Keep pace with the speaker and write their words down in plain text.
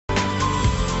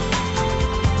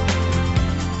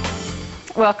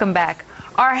Welcome back.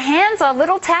 Our hands are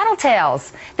little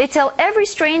tattletales. They tell every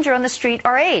stranger on the street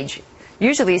our age.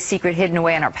 Usually a secret hidden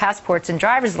away in our passports and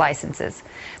driver's licenses.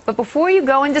 But before you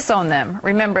go and disown them,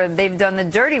 remember they've done the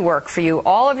dirty work for you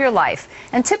all of your life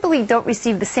and typically don't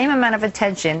receive the same amount of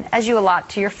attention as you allot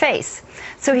to your face.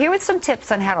 So here with some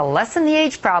tips on how to lessen the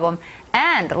age problem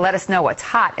and let us know what's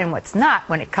hot and what's not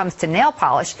when it comes to nail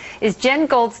polish is Jen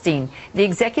Goldstein, the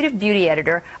executive beauty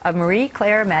editor of Marie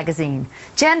Claire magazine.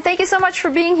 Jen, thank you so much for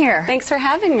being here. Thanks for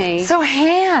having me. So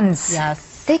hands. Yes.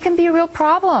 They can be a real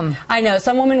problem. I know.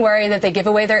 Some women worry that they give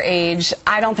away their age.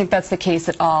 I don't think that's the case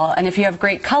at all. And if you have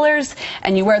great colors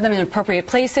and you wear them in appropriate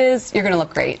places, you're going to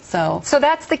look great. So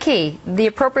that's the key, the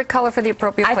appropriate color for the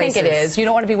appropriate places. I think it is. You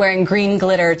don't want to be wearing green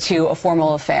glitter to a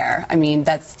formal affair. I mean,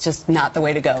 that's just not the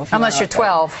way to go. Unless you're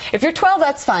 12. If you're 12,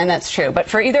 that's fine. That's true. But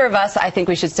for either of us, I think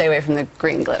we should stay away from the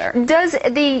green glitter. Does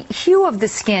the hue of the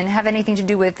skin have anything to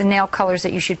do with the nail colors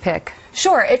that you should pick?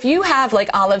 Sure. If you have like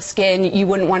olive skin, you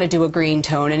wouldn't want to do a green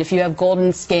tone. And if you have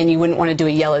golden skin, you wouldn't want to do a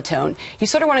yellow tone. You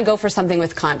sort of want to go for something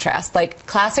with contrast. Like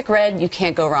classic red, you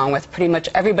can't go wrong with. Pretty much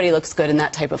everybody looks good in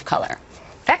that type of color.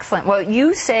 Excellent. Well,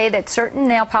 you say that certain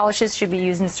nail polishes should be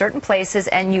used in certain places,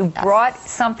 and you brought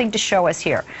something to show us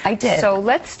here. I did. So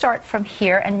let's start from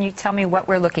here, and you tell me what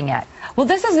we're looking at. Well,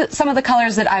 this is some of the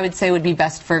colors that I would say would be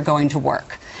best for going to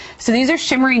work. So these are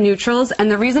shimmery neutrals,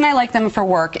 and the reason I like them for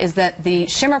work is that the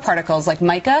shimmer particles, like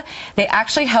mica, they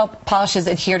actually help polishes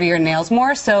adhere to your nails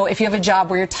more. So if you have a job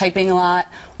where you're typing a lot,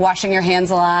 washing your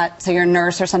hands a lot, so you're a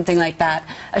nurse or something like that,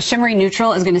 a shimmery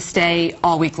neutral is going to stay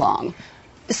all week long.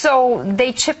 So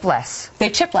they chip less? They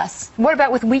chip less. What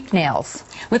about with weak nails?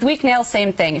 With weak nails,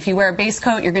 same thing. If you wear a base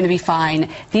coat, you're going to be fine.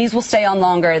 These will stay on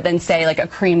longer than, say, like a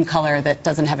cream color that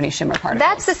doesn't have any shimmer particles.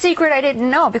 That's the secret I didn't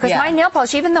know, because my nail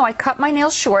polish, even though I cut my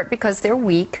nails short because they're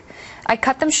weak, I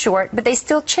cut them short, but they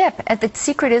still chip, and the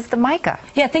secret is the mica.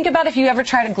 Yeah, think about if you ever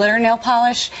tried a glitter nail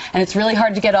polish, and it's really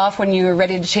hard to get off when you're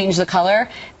ready to change the color.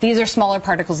 These are smaller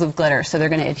particles of glitter, so they're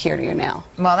going to adhere to your nail.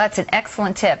 Well, that's an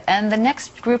excellent tip. And the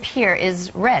next group here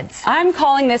is reds. I'm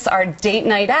calling this our date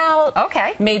night out.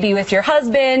 Okay. Maybe with your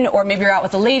husband, or maybe you're out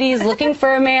with the ladies looking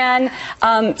for a man.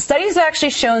 Studies have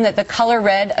actually shown that the color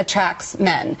red attracts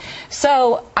men.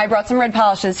 So I brought some red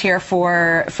polishes here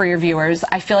for your viewers.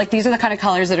 I feel like these are the kind of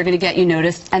colors that are going to get you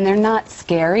noticed, and they're not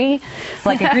scary,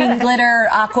 like a green glitter,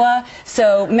 aqua,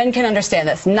 so men can understand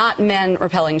this, not men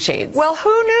repelling shades. Well,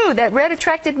 who knew that red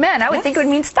attracted men? I would think it would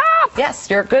mean stop. Yes,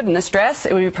 you're good in this dress,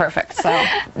 it would be perfect. So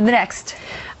the next.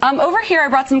 Over here I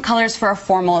brought some colors for a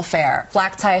formal affair,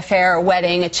 black tie affair, a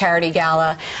wedding, a charity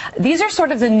gala. These are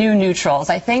sort of the new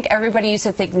neutrals. I think everybody used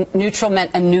to think neutral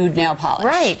meant a nude nail polish.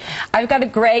 Right. I've got a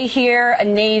gray here, a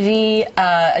navy,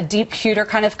 a deep pewter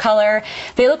kind of color.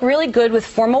 They look really good with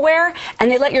formal wear,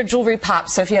 and they let your jewelry pop.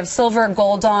 So if you have silver or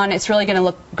gold on, it's really going to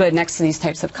look good next to these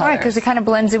types of colors. Right, because it kind of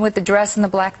blends in with the dress and the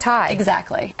black tie.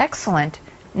 Exactly. Excellent.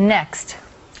 Next.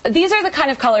 These are the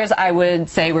kind of colors I would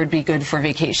say would be good for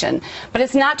vacation. But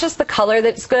it's not just the color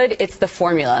that's good, it's the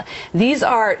formula. These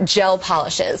are gel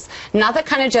polishes. Not the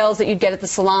kind of gels that you'd get at the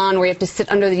salon where you have to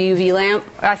sit under the UV lamp.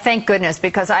 Thank goodness,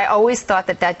 because I always thought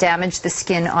that damaged the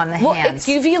skin on the hands. Well, it's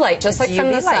UV light, just like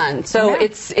from the sun. So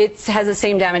it has the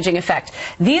same damaging effect.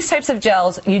 These types of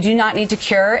gels, you do not need to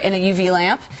cure in a UV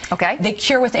lamp. Okay. They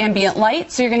cure with ambient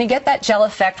light, so you're going to get that gel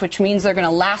effect, which means they're going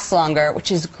to last longer,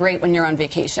 which is great when you're on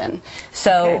vacation.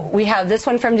 So we have this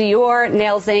one from Dior,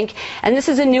 Nails Inc., and this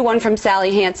is a new one from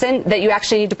Sally Hansen that you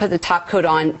actually need to put the top coat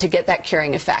on to get that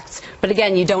curing effect. But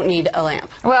again, you don't need a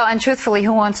lamp. Well, and truthfully,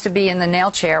 who wants to be in the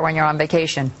nail chair when you're on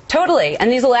vacation? Totally,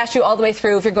 and these will last you all the way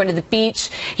through if you're going to the beach.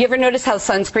 You ever notice how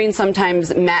sunscreen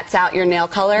sometimes mats out your nail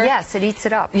color? Yes, it eats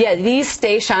it up. Yeah, these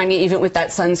stay shiny even with that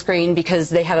sunscreen because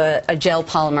they have a gel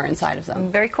polymer inside of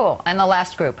them. Very cool. And the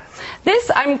last group? This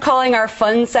I'm calling our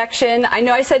fun section. I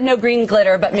know I said no green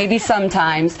glitter, but maybe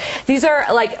sometimes. These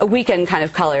are like a weekend kind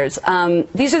of colors.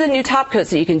 These are the new top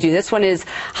coats that you can do. This one is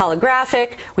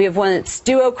holographic. We have one that's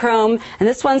duochrome, and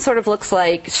this one sort of looks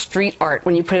like street art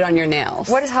when you put it on your nails.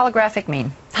 What does holographic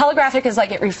mean? Holographic is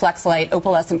like it reflects light,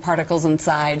 opalescent particles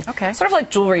inside. Okay. Sort of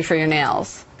like jewelry for your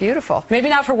nails. Beautiful. Maybe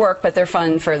not for work, but they're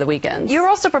fun for the weekends. You're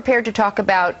also prepared to talk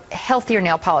about healthier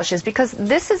nail polishes, because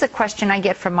this is a question I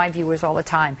get from my viewers all the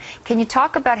time. Can you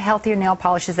talk about healthier nail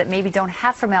polishes that maybe don't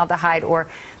have formaldehyde or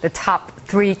the top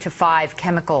 3 to 5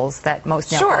 chemicals that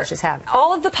most nail polishes have?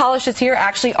 All of the polishes here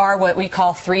actually are what we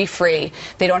call 3-free.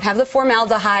 They don't have the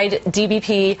formaldehyde,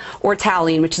 DBP, or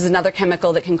toluene, which is another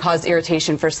chemical that can cause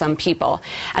irritation for some people.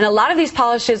 And a lot of these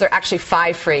polishes are actually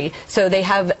phthalate-free, so they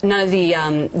have none of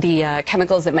the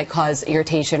chemicals that might cause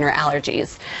irritation or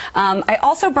allergies. I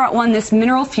also brought this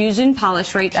Mineral Fusion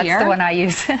polish right here. That's the one I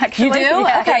use, actually. You do?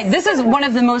 Yes. Okay, this is one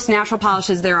of the most natural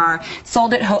polishes there are,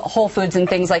 sold at Whole Foods and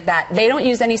things like that. They don't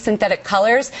use any synthetic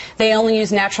colors. They only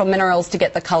use natural minerals to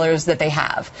get the colors that they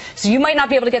have. So you might not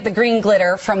be able to get the green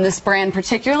glitter from this brand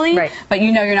particularly, right, but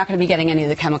you know you're not going to be getting any of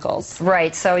the chemicals.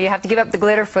 Right, so you have to give up the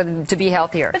glitter to be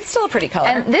healthier. But it's still a pretty color.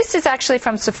 And this is actually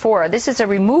from Sephora. This is a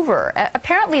remover.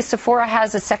 Apparently Sephora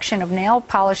has a section of nail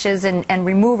polishes and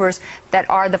removers that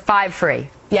are the phthalate-free.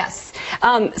 Yes.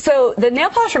 So the nail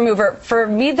polish remover, for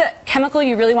me, the chemical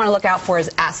you really want to look out for is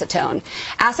acetone.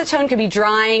 Acetone can be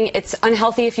drying. It's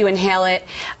unhealthy if you inhale it.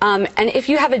 And if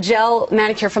you have a gel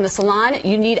manicure from the salon,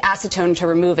 you need acetone to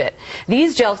remove it.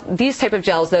 These type of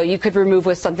gels, though, you could remove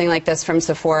with something like this from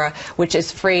Sephora, which is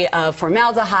free of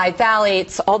formaldehyde,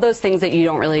 phthalates, all those things that you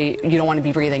don't want to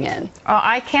be breathing in.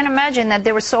 I can't imagine that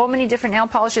there were so many different nail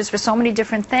polishes for so many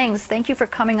different things. Thank you for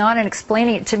coming on and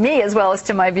explaining it to me as well as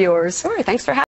to my viewers. Sure. Thanks for having me.